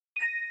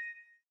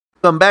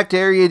Welcome back to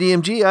Area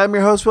DMG. I'm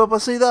your host, Will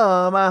Bussy,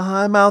 my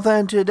high mouth,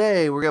 and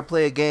today we're going to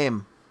play a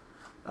game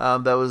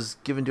that was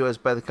given to us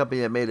by the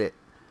company that made it.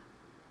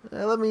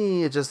 Let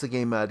me adjust the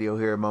game audio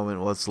here a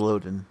moment while it's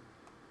loading.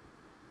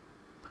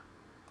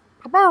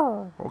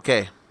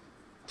 Okay.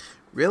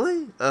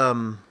 Really?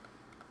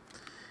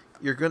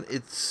 You're gonna,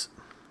 it's,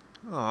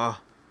 aw,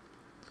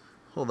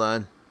 hold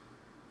on.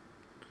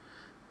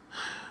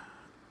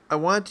 I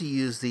want to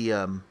use the,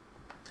 I'm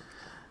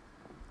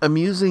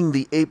using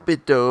the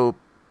 8-bit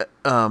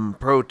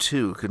Pro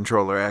 2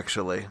 controller,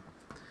 actually.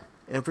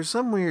 And for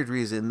some weird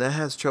reason, that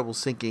has trouble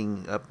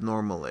syncing up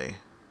normally.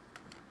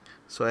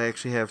 So I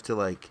actually have to,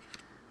 like,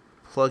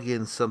 plug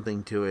in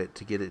something to it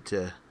to get it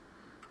to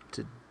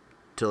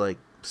like,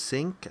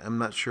 sync. I'm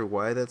not sure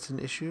why that's an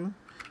issue.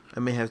 I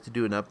may have to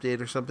do an update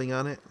or something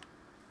on it.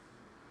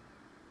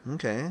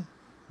 Okay.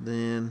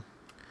 Then,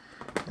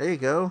 there you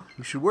go.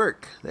 You should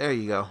work. There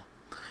you go.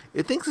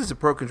 It thinks it's a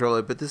Pro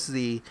controller, but this is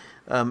the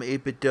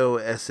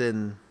 8-bit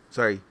SN,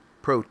 sorry,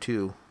 Pro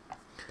 2.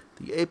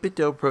 The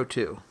 8-bit Pro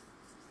 2.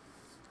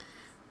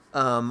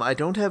 I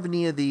don't have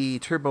any of the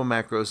turbo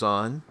macros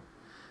on.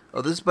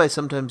 Oh, this is by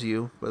Sometimes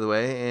You, by the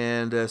way,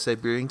 and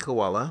Siberian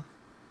Koala.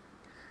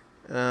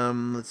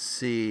 Let's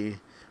see.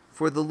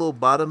 For the little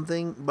bottom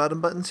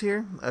buttons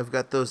here, I've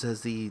got those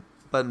as the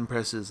button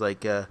presses,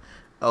 like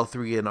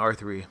L3 and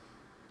R3.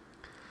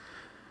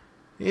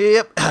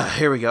 Yep,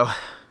 here we go.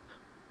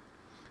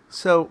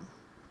 So,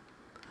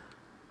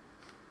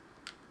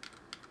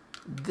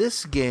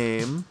 this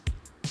game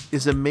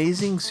is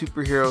Amazing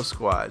Superhero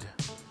Squad.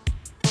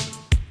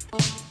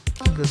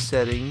 The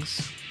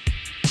settings.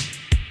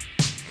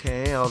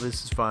 Okay, all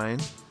this is fine.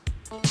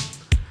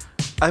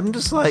 I'm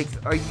just like,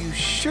 are you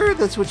sure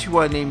that's what you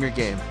want to name your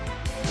game?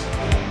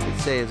 It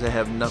says I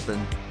have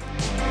nothing.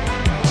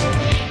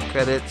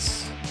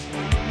 Credits.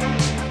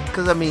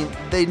 Because, I mean,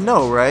 they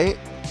know, right?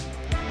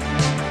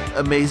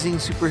 Amazing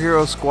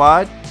Superhero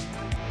Squad?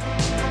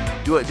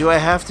 Do I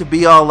have to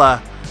be all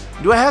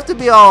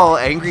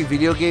angry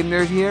video game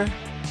nerd here?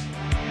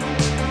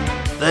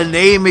 The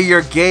name of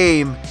your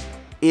game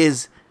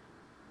is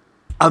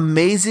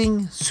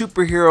Amazing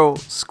Superhero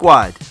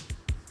Squad.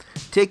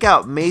 Take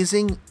out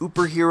Amazing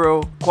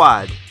Superhero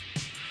Quad.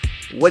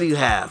 What do you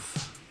have?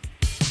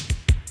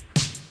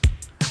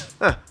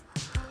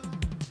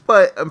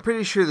 But I'm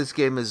pretty sure this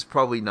game is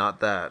probably not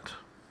that.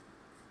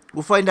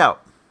 We'll find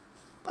out.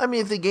 I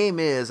mean, if the game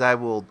is, I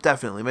will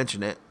definitely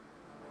mention it.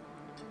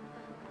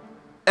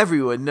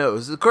 Everyone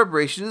knows the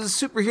corporation is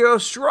a superhero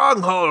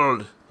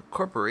stronghold.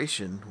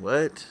 Corporation?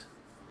 What?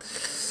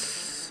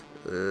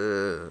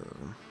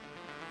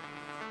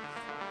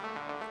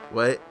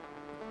 What?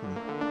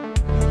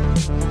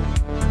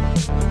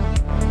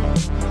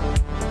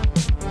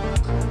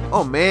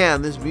 Oh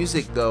man, this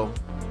music though.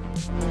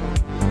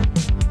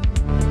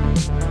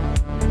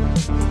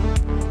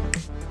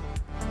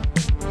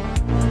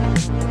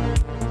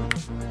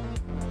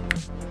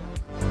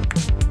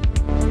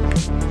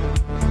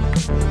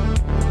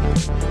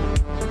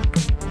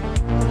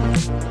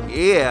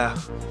 Yeah,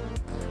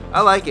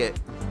 I like it.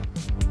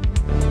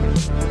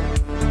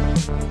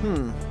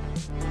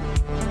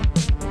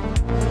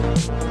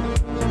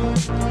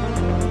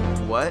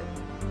 What?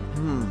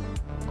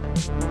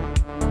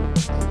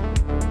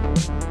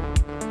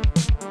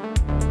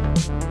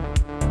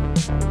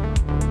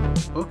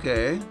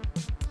 Okay.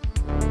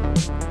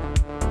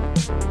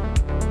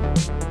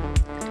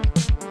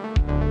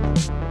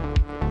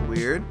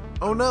 Weird.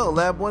 Oh no,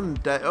 Lab 1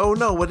 died. Oh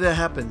no, what did that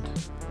happen?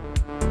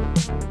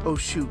 Oh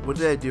shoot, what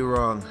did I do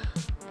wrong?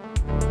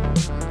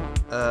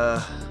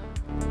 I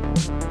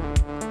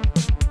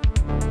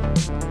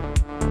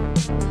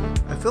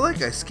feel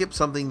like I skipped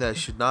something that I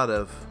should not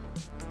have.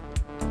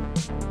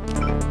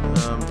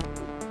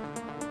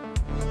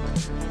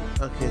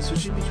 Okay,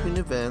 switching between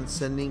events,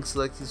 sending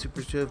selected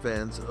super to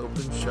events,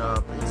 open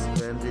shop,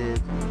 expanded,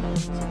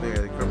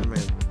 the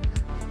government.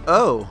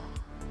 Oh!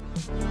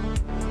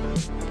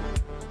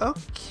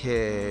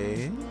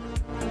 Okay.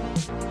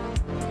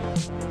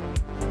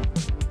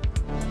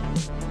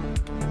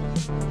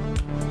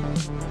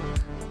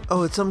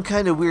 Oh, it's some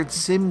kind of weird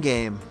sim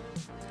game.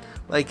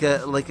 Like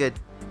a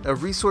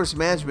resource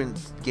management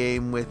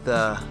game with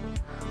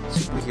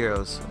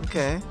superheroes.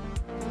 Okay.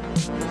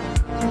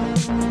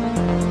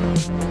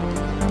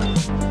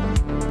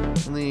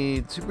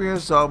 Only superheroes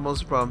solve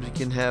most problems. You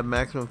can have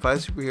maximum 5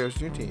 superheroes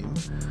in your team.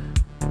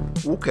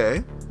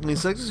 Okay. When you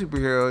select a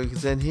superhero, you can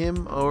send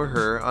him or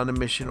her on a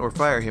mission or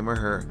fire him or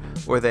her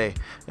or they.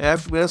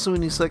 Also,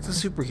 when you select a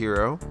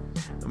superhero,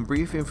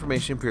 brief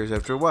information appears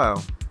after a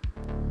while.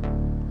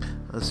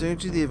 Similar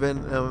to the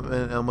event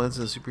elements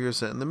of the superhero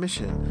set in the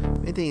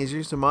mission. Main thing is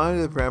used to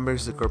monitor the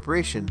parameters of the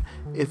corporation.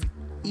 If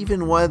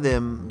even one of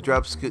them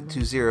drops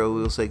to 0,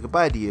 we will say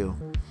goodbye to you.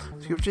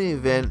 Description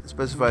of the event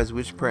specifies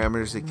which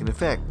parameters it can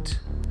affect.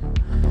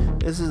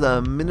 This is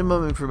a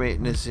minimum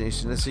information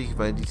destination, so you can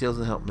find details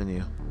in the help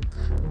menu.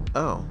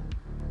 Oh.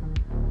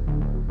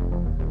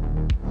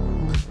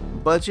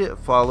 Budget,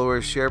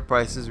 followers, share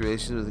prices,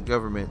 relations with the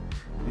government.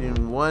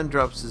 When one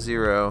drops to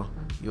 0,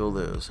 you'll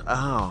lose.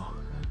 Oh.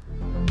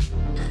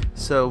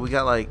 So we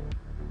got like,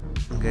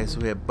 okay, so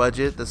we have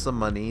budget, that's the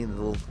money, the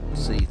little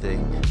C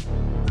thing.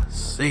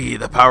 See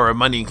the power of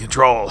money and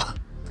control.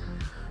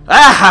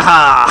 Ah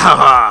ha ha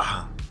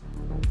ha!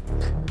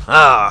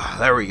 Ah,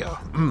 there we go.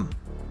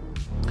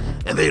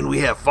 And then we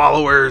have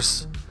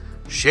followers,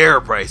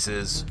 share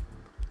prices,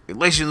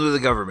 relations with the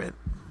government.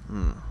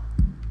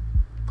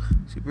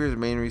 Superior's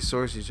main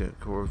resource, you should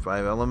core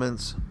 5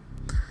 elements.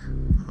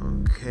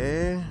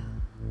 Okay.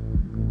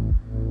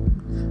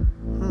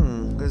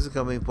 There's a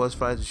company plus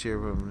 5 to share.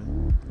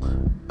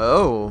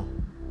 Oh.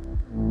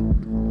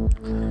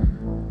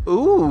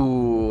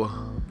 Ooh.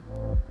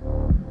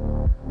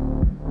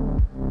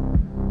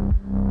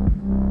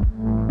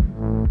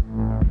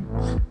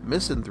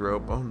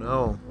 Misanthrope. Oh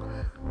no.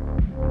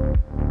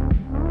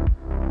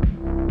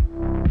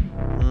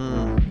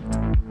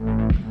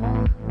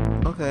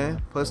 Okay.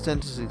 Plus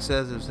 10 to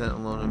success if sent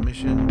alone on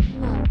mission.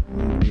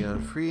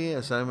 Beyond free.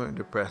 Assignment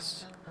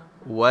depressed.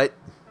 What?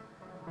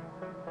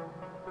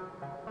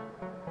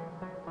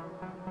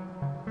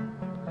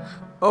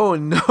 Oh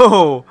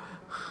no!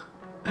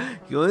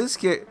 You only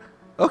scare.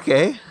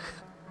 Okay.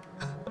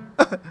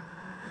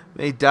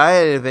 May die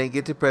at an event,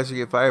 get depressed, or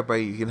get fired by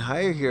you. You can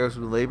hire heroes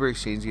with labor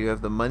exchange. You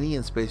have the money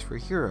and space for a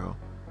hero.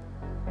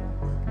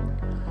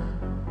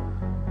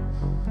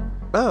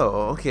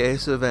 Oh, okay.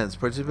 So events.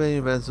 Participating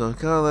events on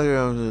blah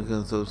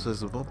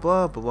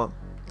blah blah.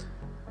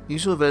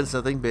 Usual events,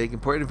 nothing big.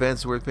 Important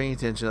events worth paying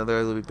attention.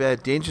 Otherwise, will be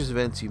bad. Dangerous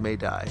events, you may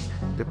die.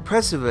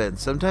 Depressive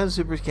events. Sometimes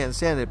supers can't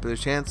stand it, but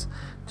there's a chance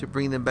to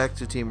bring them back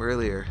to team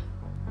earlier.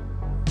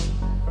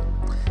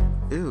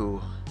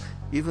 Ew.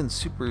 Even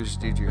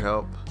supers need your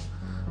help.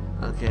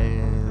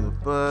 Okay.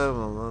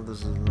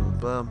 This is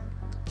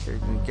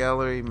character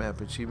gallery,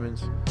 map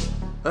achievements.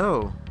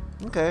 Oh.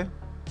 Okay.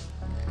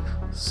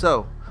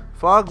 So,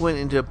 Fog went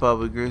into a pub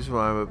with Grief's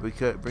farm,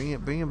 but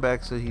bring him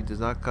back so he does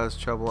not cause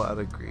trouble out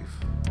of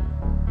grief.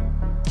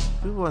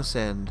 Who wants to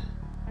send?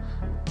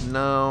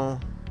 No.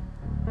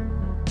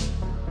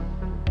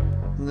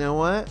 You know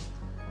what?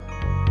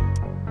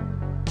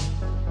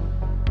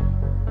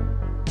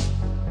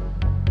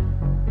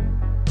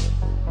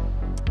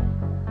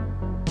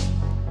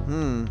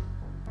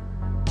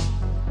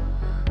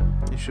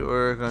 You should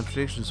order a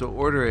contradiction, so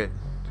order it.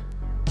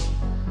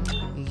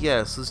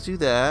 Yes, let's do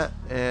that.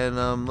 And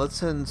let's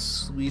send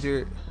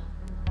Sweeter.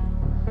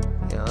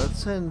 Yeah,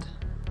 let's send.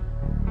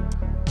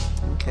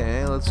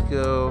 Okay, let's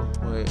go.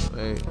 Wait.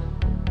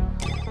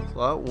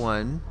 Slot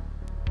 1.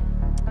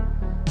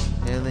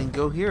 And then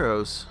go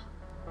heroes.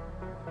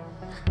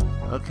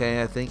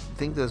 Okay, I think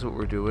that's what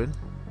we're doing.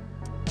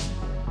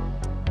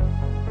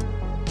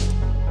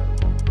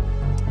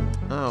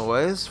 Oh,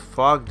 why is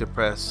Fog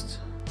depressed?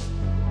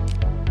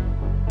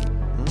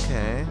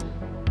 Okay.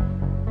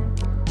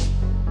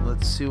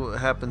 Let's see what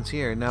happens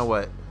here. Now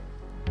what?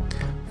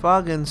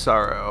 Fog and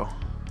sorrow.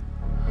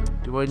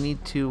 Do I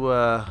need to,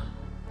 I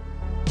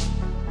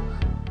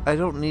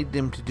don't need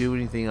him to do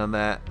anything on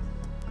that.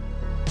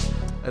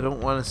 I don't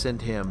want to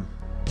send him.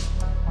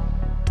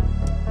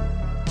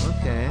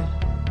 Okay.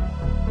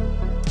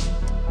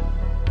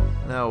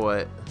 Now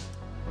what?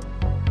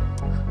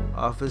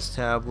 Office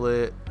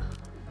tablet.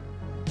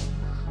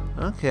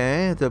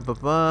 Okay, the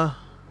baba.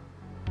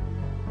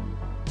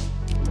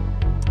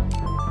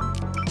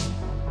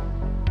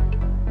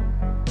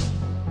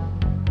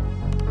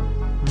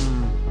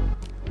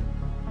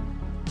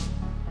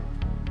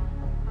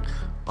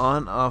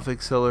 On, off,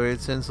 accelerate,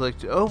 send,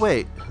 select. Oh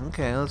wait.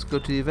 Okay, let's go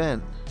to the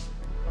event.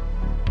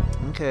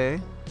 Okay.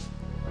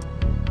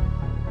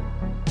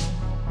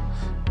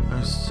 I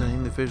was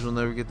saying the fish will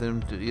never get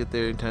them to get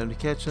there in time to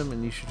catch them,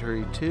 and you should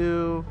hurry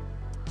too.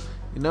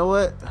 You know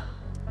what?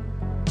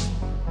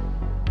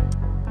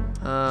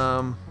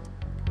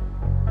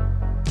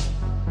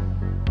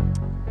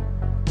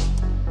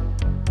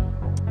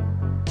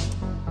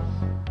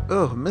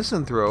 Oh,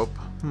 misanthrope.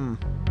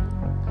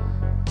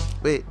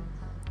 Wait.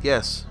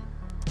 Yes.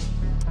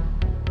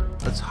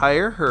 Let's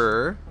hire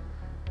her,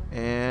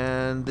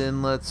 and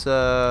then let's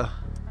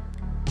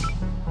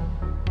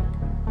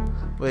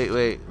wait,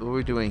 what are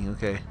we doing?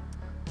 Okay,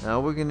 now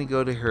we're gonna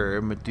go to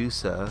her,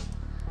 Medusa,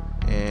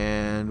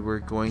 and we're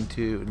going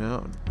to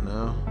no,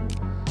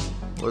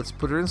 let's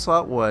put her in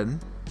slot 1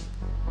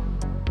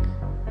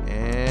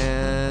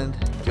 and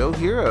go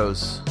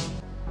heroes.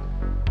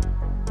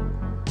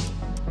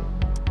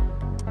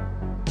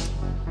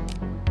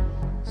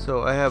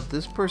 So I have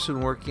this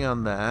person working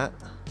on that.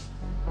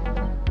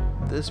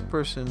 This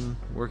person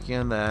working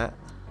on that.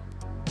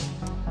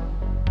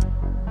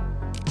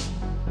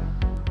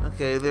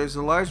 Okay, there's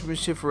a large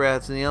mischief for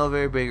rats in the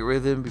elevator. Get rid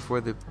of them before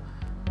the.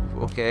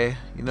 Okay,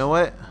 you know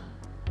what?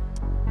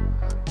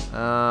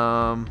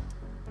 I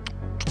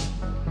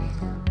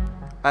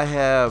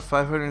have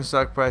 500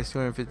 stock price,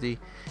 250.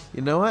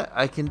 You know what?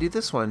 I can do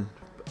this one.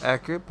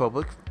 Accurate,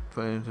 public,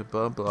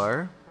 blah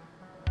blah.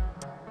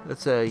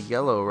 That's a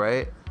yellow,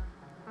 right?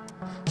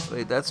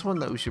 Wait, that's one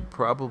that we should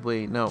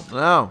probably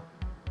no.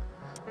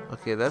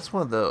 Okay, that's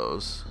one of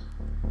those.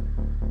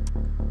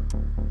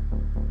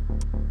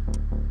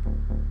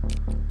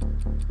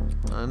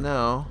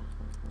 No.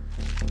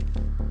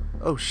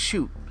 Oh,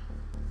 shoot.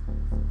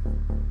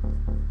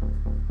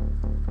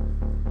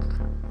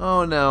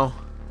 Oh, no.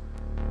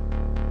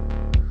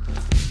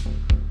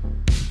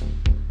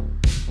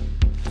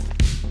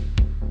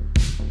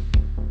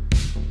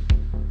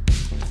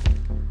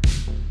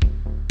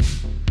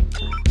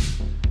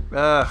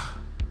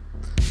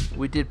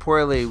 We did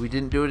poorly. We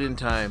didn't do it in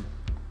time.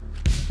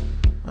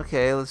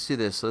 Okay, let's do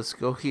this. Let's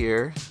go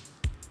here.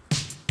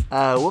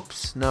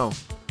 Whoops. No.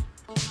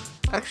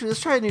 Actually,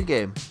 let's try a new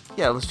game.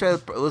 Yeah, let's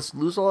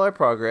lose all our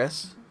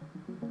progress.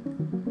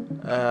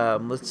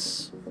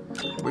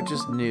 We're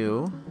just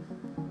new.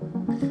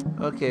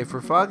 Okay,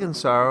 for Fog and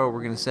Sorrow,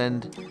 we're gonna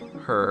send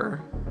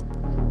her.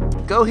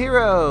 Go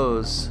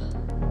Heroes!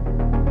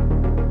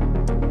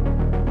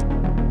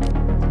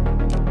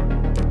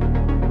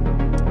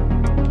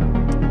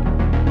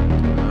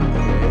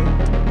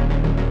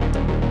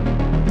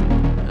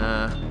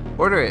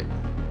 Order it.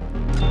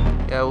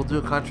 Yeah, we'll do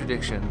a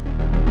contradiction.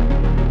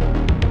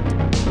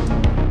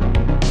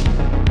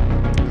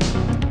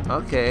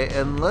 Okay,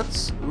 and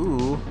let's...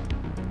 Ooh.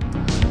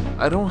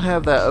 I don't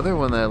have that other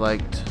one that I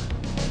liked.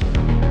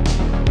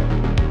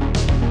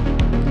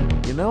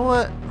 You know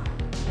what?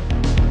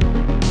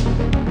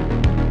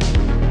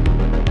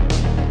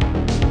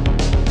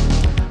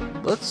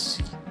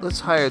 Let's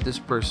hire this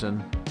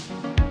person.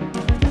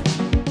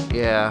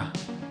 Yeah.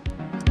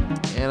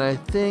 And I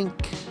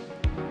think...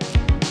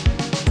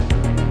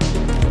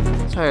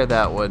 Let's hire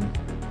that one.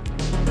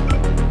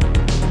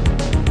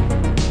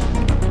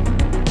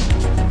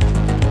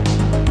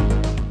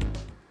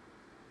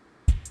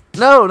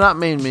 No, not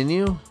main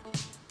menu.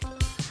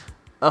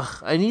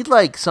 Ugh, I need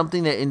like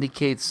something that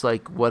indicates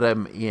like what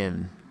I'm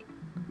in.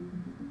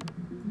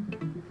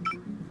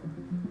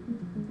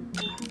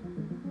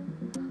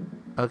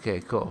 Okay,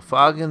 cool.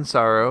 Fog and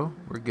Sorrow,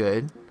 we're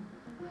good.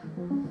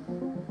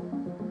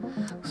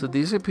 So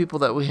these are people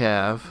that we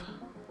have.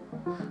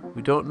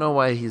 We don't know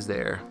why he's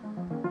there.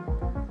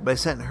 But I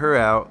sent her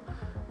out.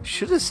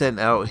 Should have sent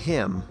out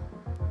him.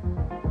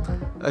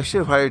 I should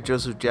have hired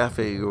Joseph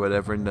Jaffe or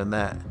whatever and done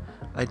that.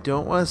 I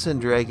don't want to send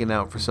Dragon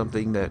out for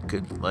something that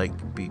could,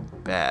 like, be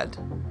bad.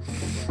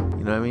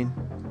 You know what I mean?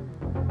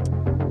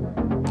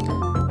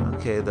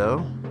 Okay, though.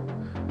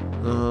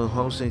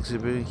 Hosting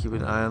exhibit, keep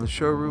an eye on the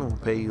showroom. We'll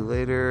pay you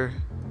later.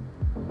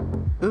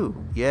 Ooh,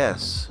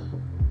 yes.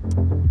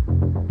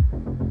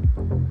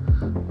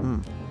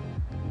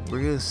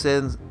 We're going to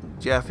send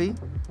Jaffe.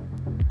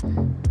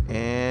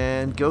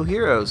 And go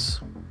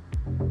Heroes.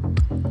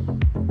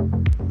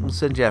 We'll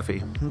send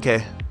Jaffe.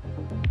 Okay.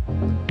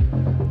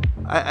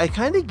 I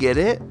kind of get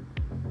it.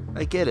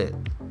 I get it.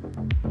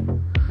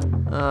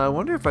 I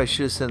wonder if I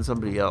should have sent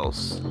somebody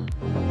else.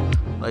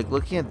 Like,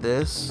 looking at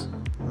this.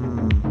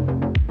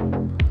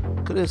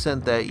 Could have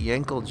sent that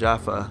Yankel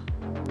Jaffa.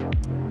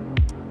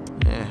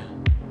 Yeah.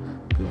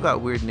 We've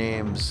got weird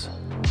names.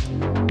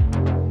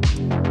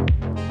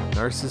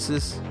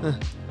 Narcissus?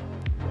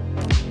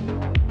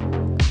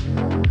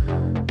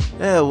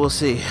 Yeah, we'll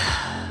see.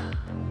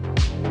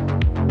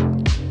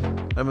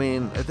 I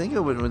mean, I think I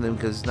went with him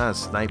because he's not a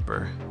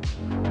sniper.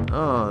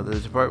 Oh, the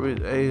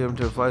department aid him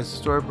to fly to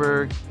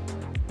Storberg.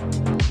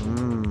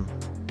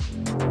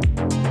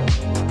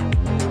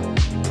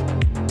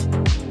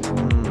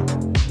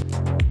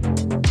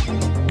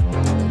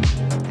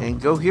 And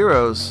go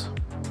Heroes.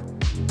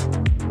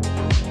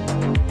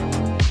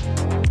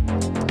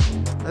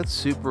 That's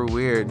super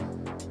weird.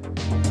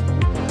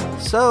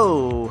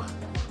 So,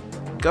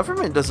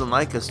 government doesn't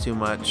like us too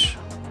much.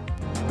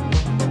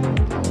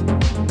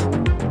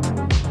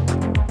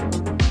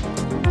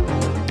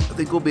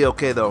 I think we'll be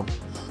okay though.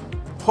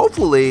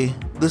 Hopefully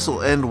this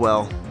will end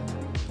well.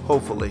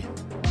 Hopefully.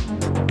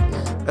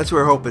 That's what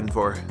we're hoping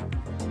for.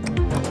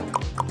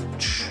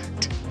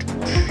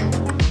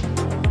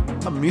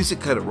 The music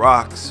kind of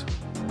rocks.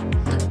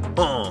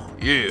 Oh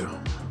yeah.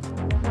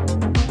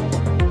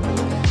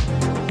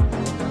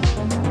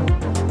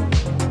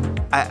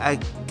 I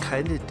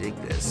kind of dig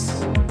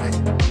this.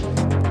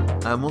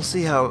 We'll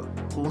see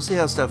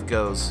how stuff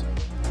goes.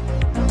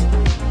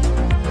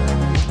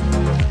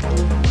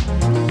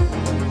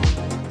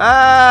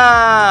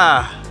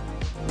 Ah!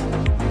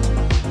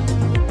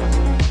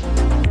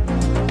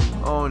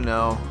 Oh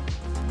no.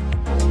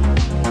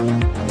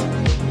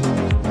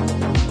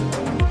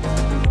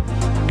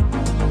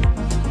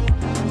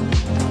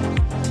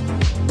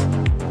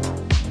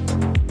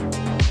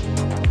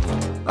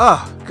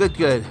 Oh,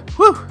 good.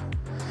 Whew!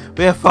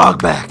 We have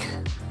Fog back.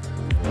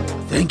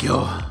 Thank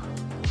you.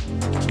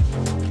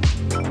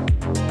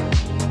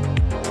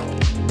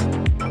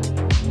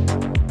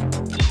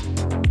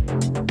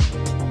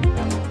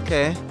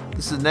 Okay,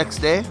 this is the next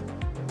day.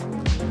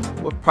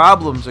 What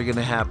problems are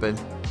gonna happen?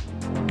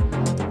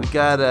 We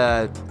got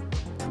a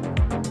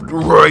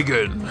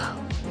Dragon,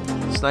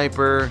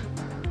 Sniper,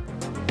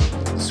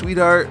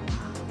 Sweetheart,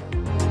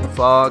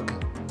 Fog.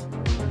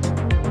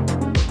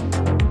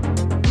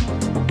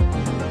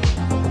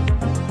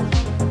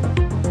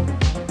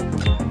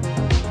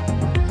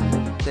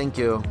 Thank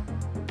you.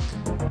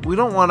 We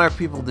don't want our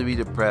people to be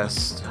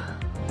depressed.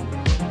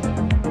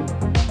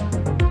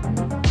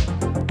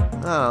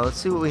 Oh, let's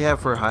see what we have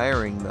for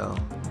hiring, though.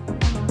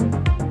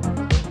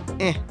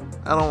 I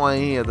don't want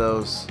any of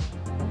those.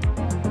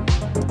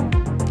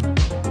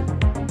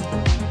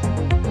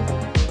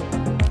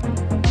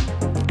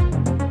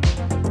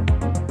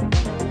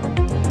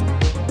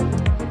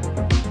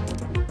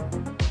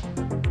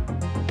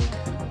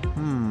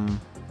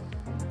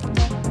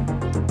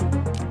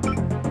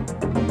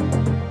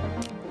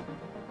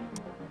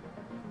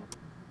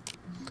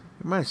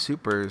 My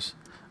supers.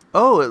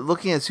 Oh,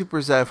 looking at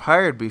supers that I've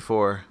hired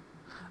before.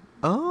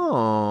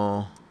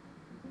 Oh.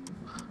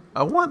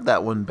 I want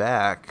that one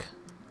back.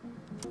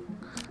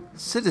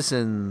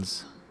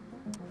 Citizens.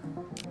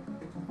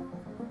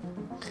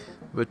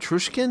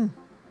 Vatrushkin?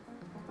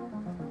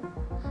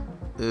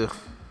 Ugh.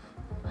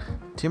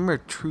 Timur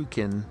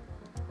Trukin.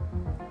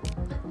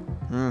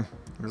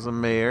 There's a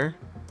mayor.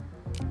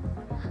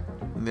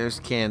 And there's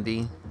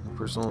Candy,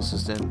 personal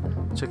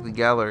assistant. Check the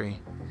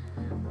gallery.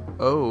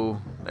 Oh,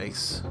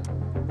 nice.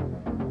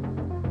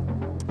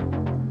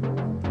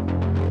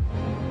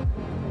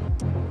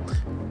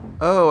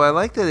 Oh, I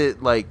like that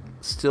it like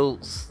still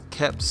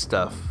kept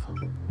stuff.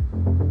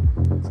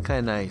 It's kind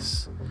of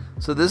nice.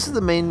 So this is the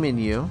main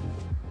menu.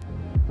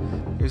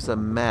 Here's the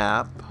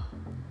map.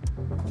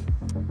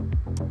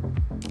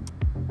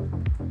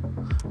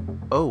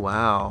 Oh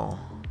wow.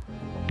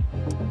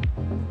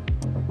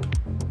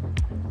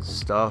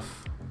 Stuff.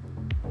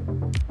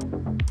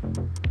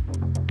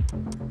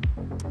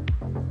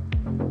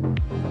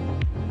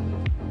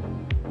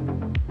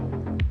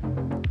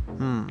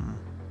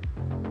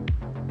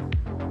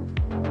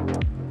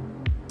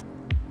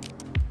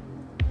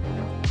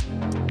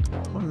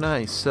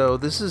 Nice. So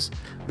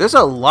there's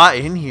a lot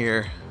in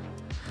here.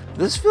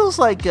 This feels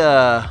like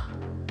I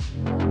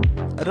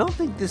don't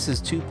think this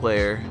is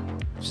 2-player,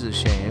 which is a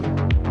shame.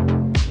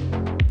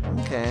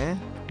 Okay.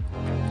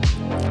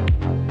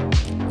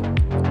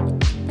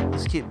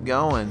 Let's keep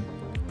going.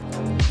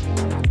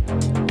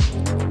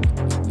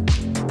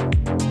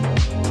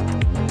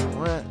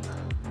 What?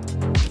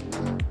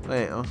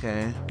 Wait,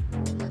 okay.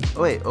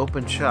 Oh, wait,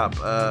 open shop.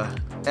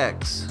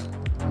 X.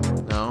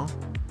 No.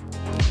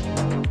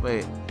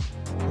 Wait.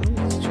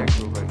 Let's check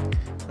real quick.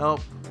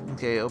 Help.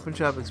 Okay, open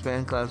shop,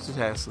 expand clouds to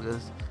task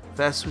list.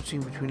 Fast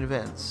switching between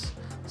events.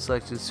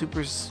 Selected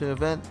super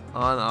event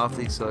on off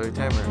the accelerator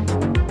timer.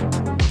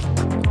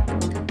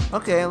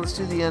 Okay, let's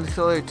do the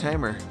accelerator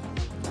timer.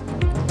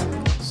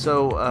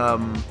 So,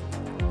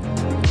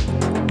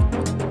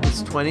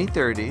 it's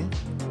 2030.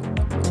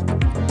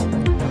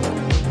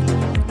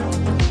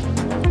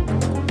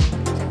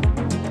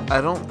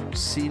 I don't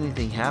see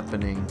anything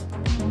happening.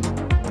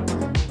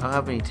 I don't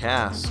have any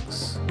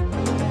tasks.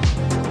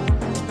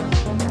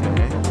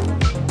 Okay.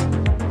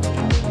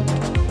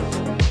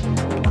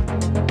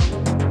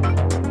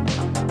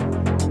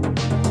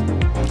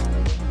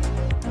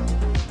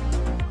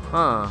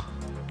 Huh.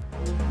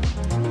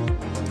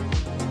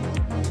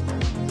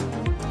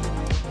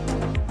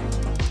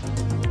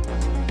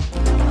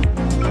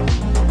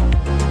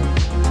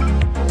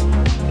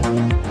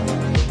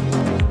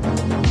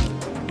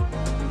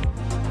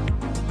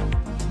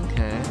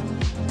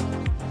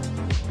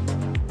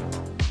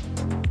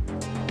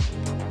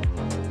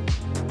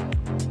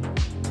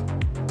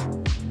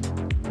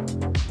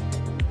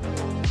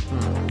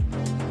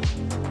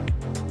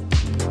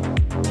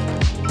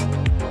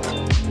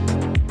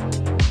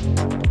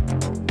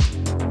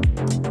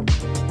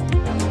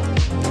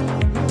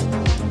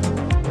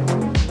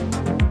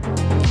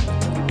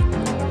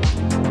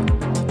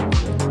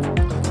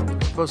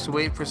 Supposed to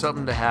wait for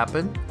something to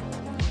happen.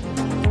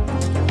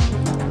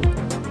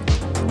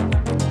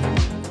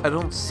 I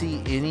don't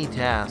see any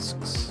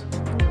tasks.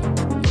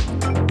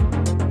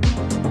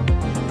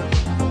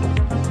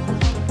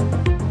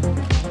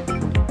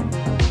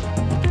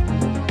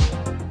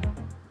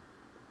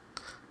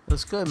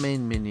 Let's go to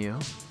main menu.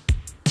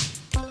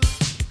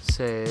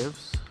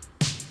 Saves.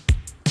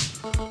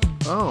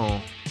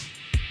 Oh.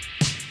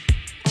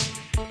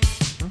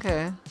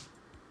 Okay.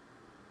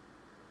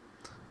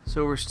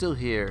 So we're still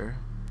here.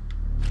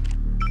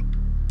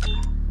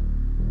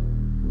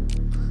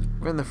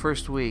 We're in the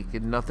first week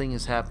and nothing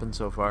has happened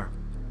so far.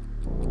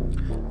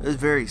 It's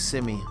very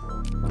simmy.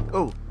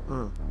 Oh.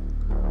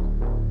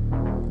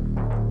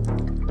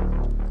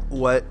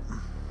 What?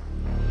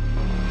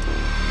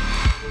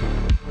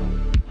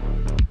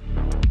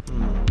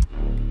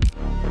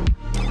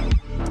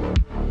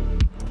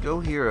 Go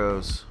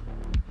Heroes.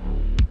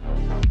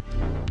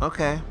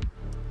 Okay.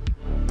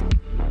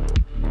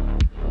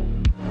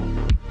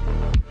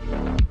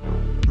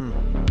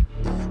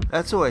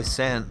 That's who I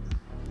sent.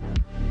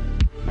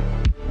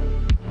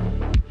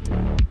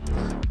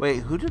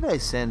 Wait, who did I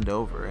send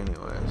over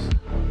anyways?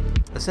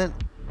 I sent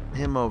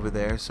him over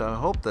there, so I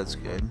hope that's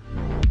good.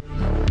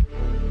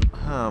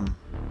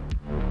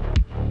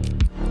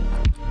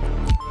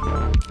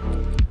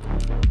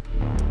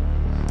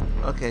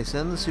 Okay,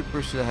 send the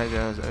supers to the high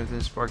guys.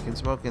 Everything's sparking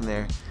smoke in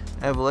there.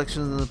 I have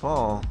elections in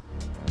Nepal.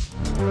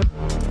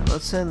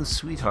 Let's send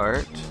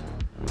Sweetheart.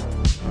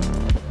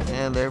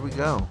 And there we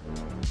go.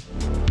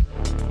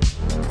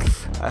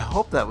 I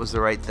hope that was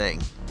the right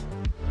thing.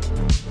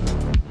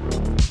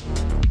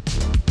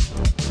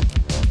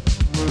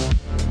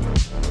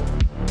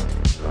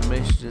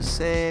 Information is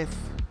safe.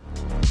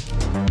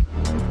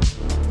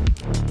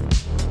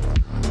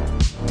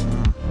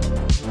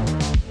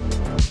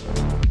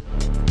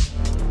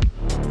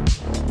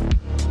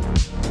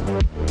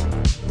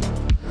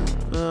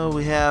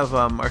 We have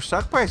our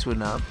stock price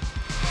went up.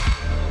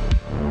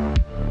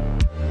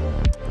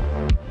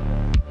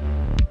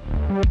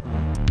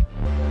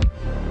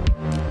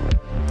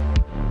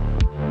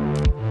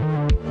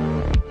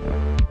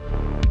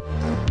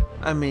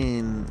 I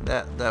mean,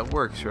 that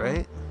works,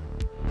 right?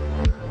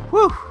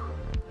 Whew.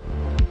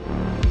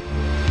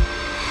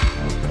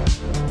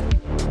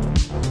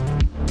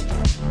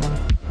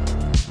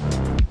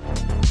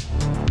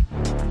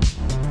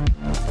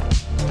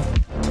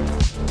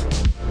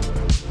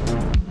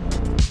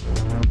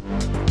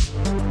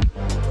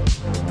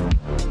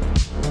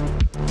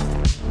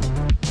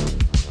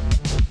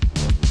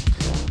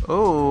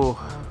 Oh,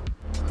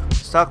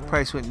 stock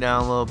price went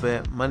down a little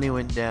bit. Money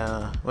went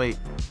down. Wait.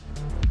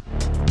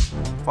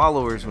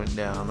 Followers went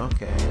down.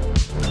 Okay.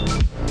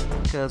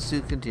 Okay, let's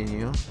do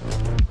continue.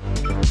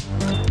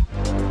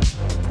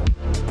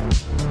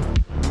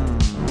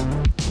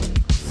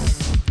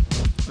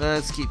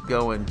 Let's keep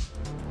going.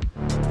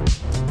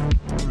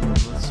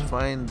 Let's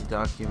find the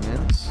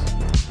documents.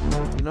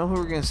 You know who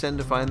we're going to send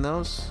to find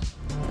those?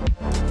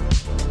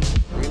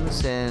 We're going to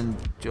send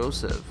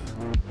Joseph.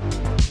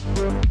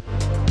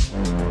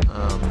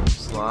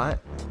 Slot.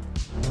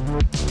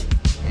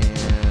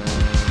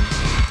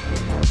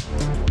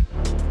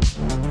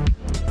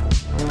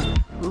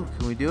 Ooh,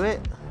 can we do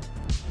it?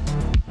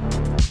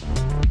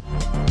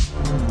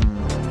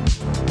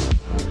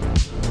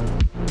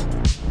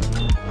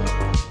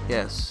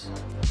 Yes.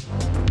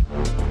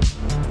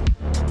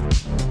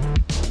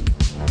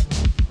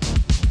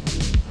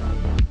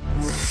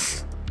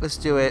 Let's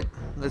do it.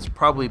 That's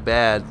probably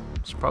bad.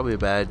 It's probably a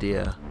bad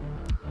idea.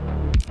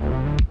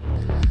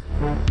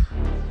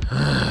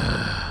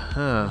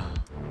 Huh.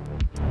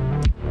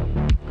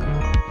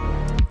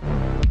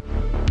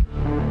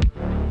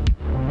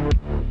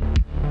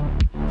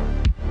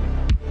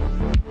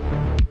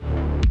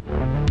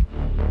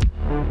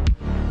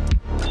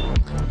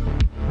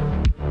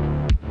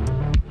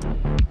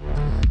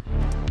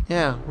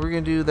 Yeah, we're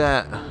gonna do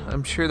that.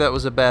 I'm sure that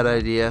was a bad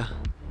idea.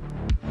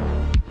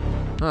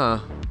 Huh.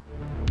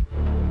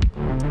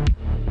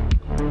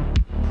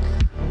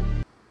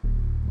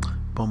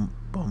 Bum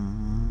bum.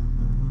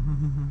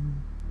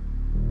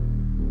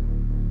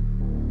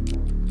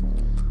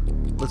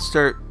 Let's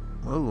start.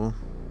 Oh.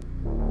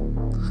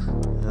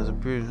 As a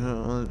period,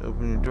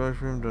 open your doors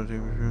for him. Don't take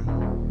your room.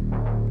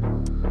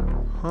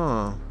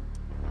 Huh.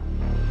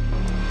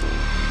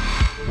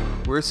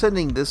 We're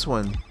sending this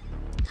one.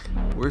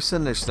 We're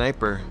sending a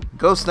sniper.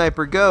 Go,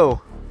 sniper,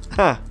 go!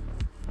 Ha!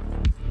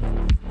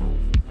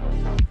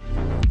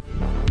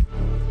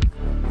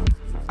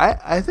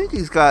 I think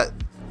he's got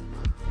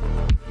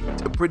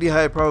a pretty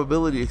high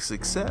probability of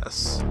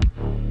success.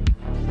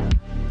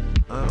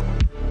 Oh.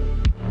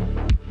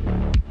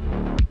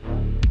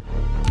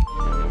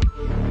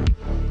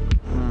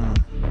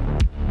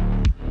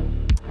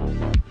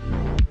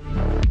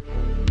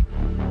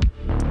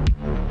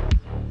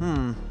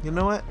 You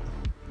know what?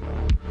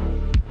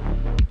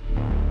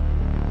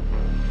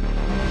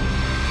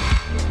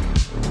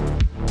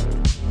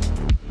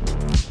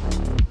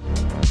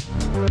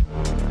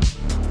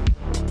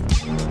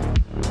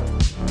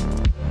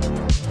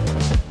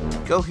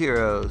 Go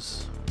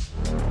heroes.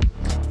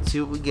 Let's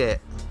see what we get.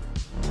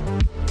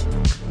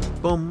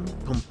 Boom,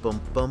 boom,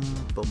 boom, boom,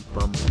 boom,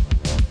 boom.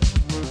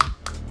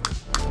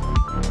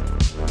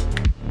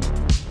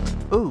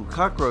 Ooh,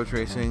 cockroach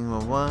racing.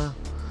 Well, what?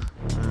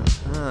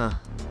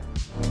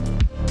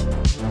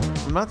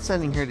 I'm not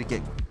sending her to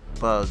get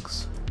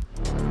bugs,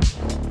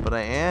 but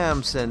I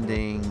am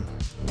sending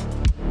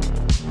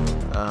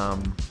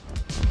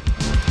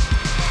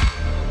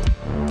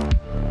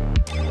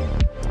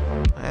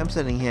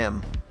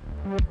him.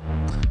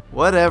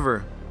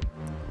 Whatever.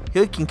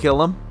 He can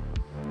kill him.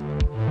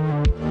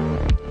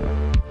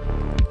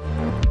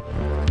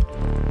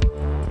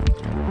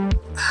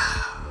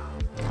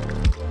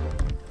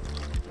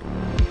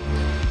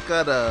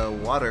 Got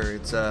water.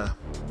 It's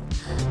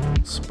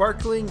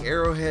sparkling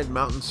Arrowhead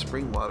Mountain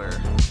Spring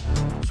water.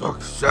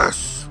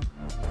 Success.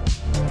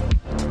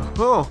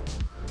 Oh,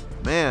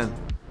 man.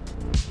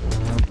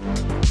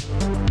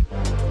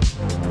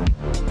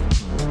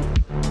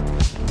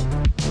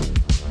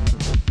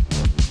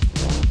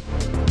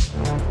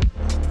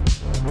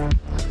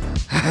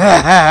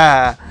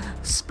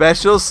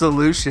 Special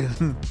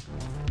solution.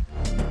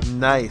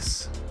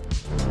 Nice.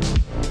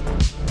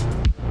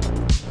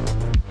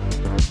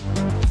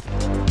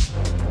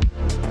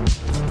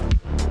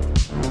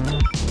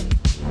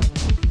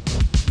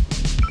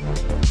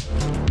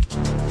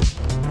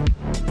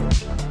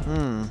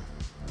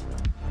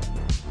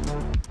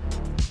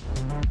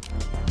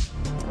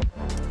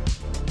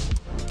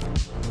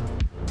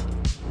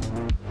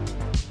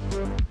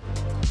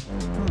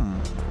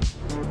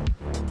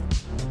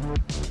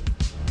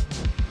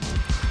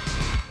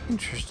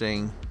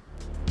 Interesting.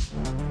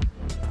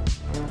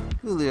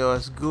 Julio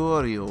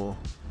Asgorio.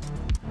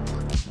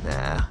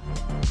 Nah.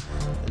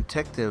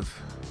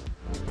 Detective.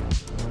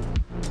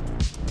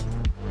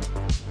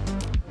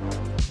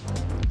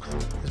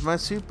 Here's my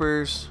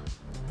supers.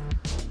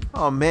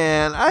 Oh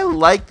man, I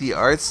like the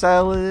art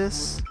style of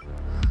this.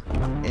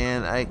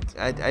 And I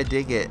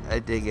dig it. I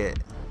dig it.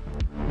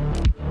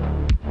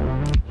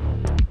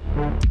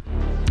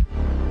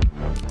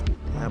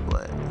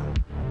 Tablet.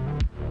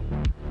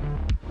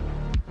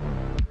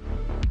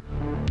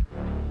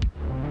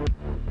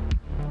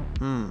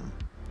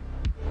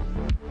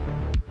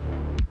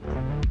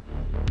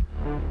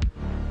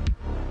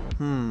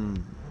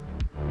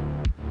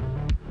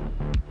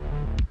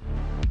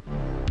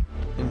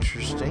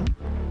 Interesting.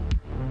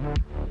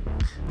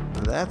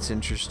 That's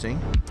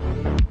interesting.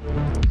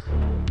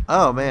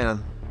 Oh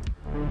man.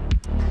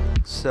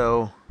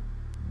 So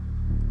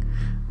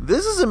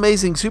this is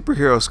Amazing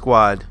Superhero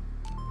Squad.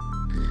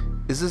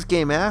 Is this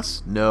game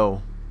ass?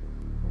 No.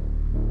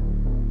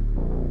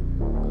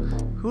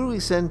 Who do we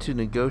send to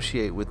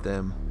negotiate with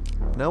them?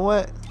 You know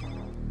what?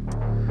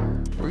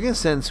 We're gonna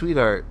send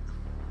Sweetheart.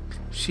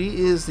 She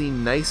is the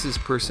nicest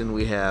person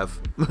we have.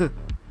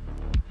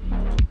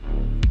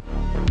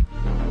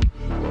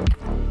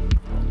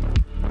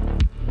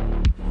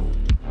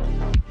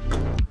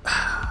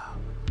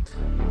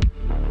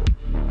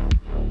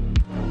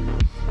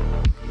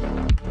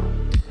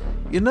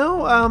 You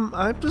know, I'm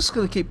just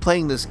gonna keep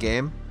playing this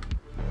game.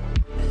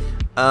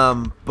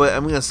 But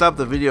I'm gonna stop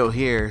the video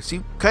here, so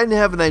you kind of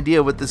have an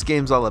idea what this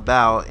game's all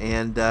about.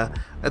 And I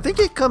think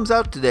it comes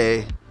out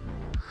today.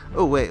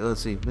 Oh wait,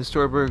 let's see.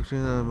 Mr. Orberg,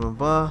 blah blah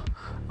blah.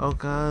 Oh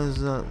god,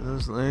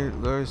 this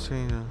Laura's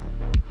turning a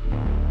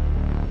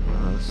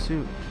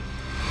suit.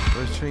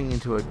 Laura's turning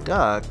into a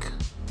duck.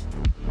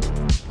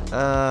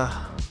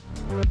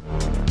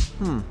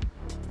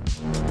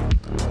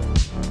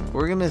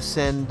 We're gonna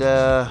send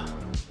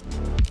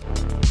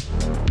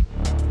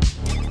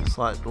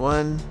slot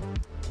 1.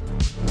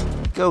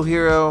 Go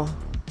hero.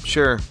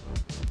 Sure.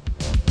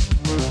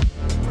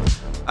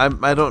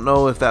 I don't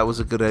know if that was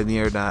a good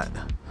idea or not.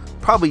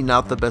 Probably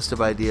not the best of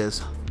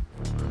ideas.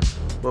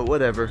 But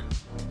whatever.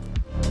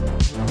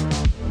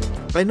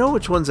 I know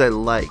which ones I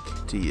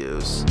like to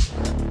use.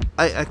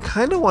 I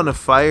kind of want to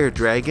fire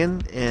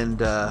Dragon and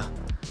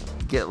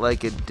get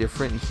like a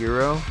different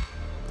hero.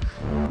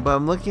 But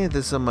I'm looking at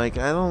this, I'm like,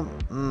 I don't...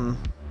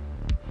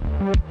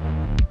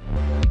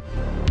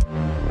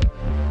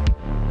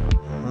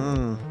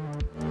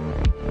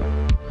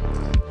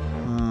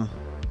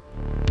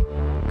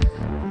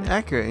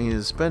 Accurate and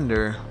a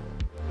spender.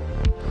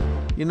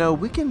 You know,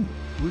 we can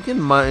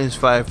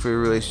 -5 for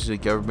relations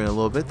with government a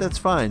little bit. That's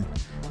fine.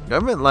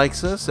 Government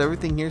likes us.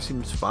 Everything here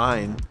seems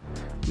fine.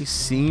 We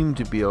seem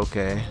to be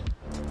okay.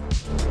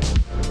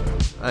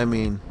 I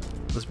mean,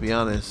 let's be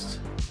honest.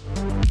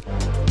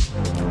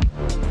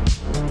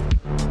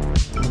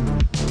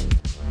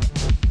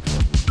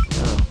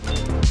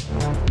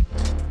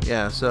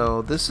 Yeah,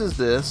 so this is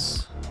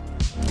this.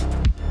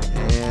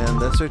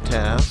 And that's our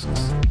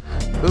tasks.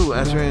 Ooh,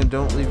 Azrael,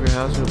 don't leave your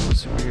house until the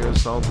superhero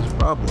solve this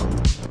problem.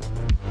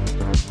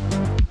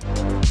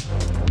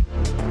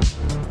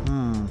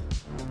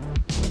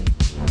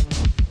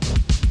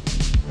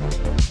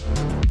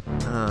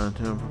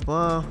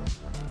 Blah.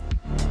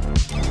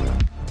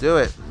 Do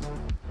it.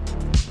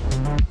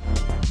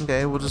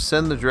 Okay, we'll just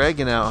send the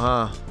dragon out,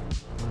 huh?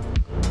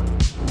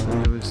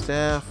 Heavy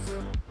staff.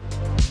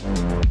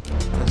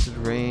 Acid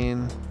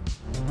rain.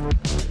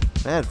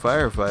 Mad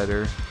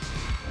firefighter.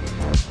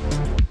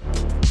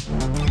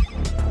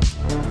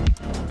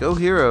 Go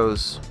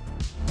heroes.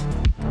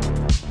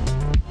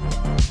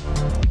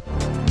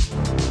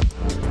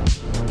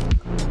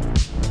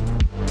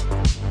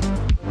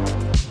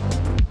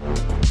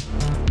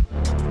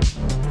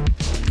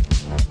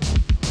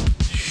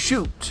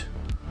 Shoot.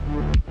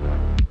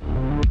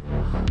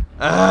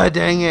 Ah,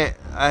 dang it.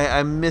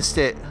 I missed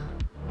it.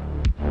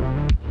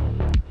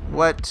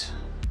 What?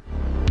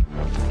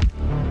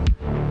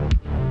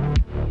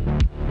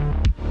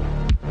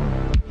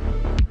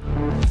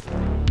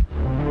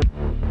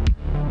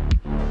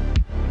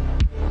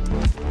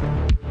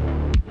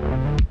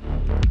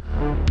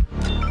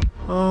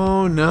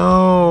 Oh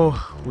no,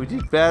 we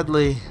did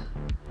badly.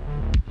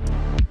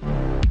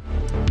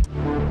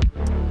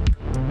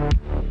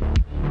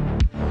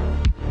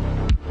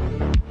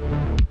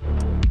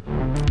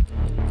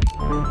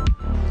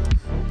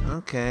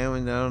 Okay,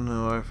 we don't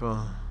know our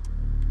fault.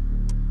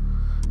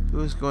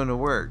 Who's going to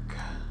work?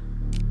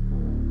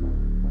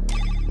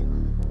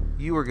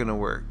 You are going to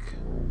work.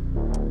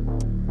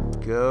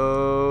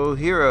 Go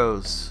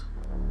heroes.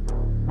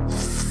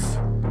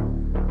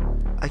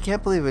 I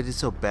can't believe I did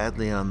so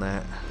badly on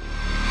that.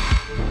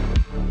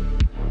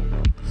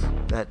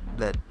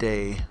 That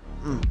day.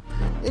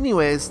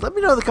 Anyways, let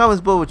me know in the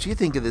comments below what you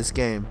think of this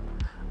game.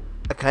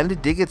 I kind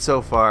of dig it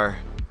so far.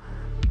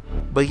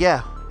 But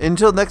yeah,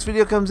 until next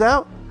video comes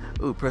out.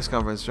 Ooh, press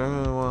conference. Do I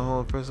want to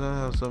hold a press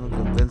conference? Have someone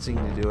convincing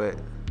to do it.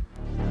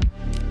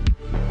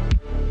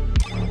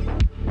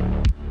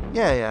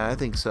 Yeah, I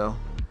think so.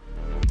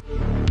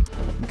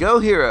 Go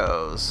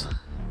Heroes.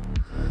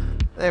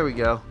 There we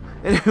go.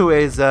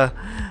 Anyways,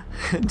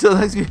 until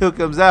next video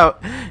comes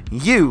out,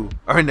 you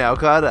are now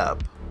caught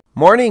up.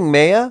 Morning,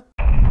 Maya.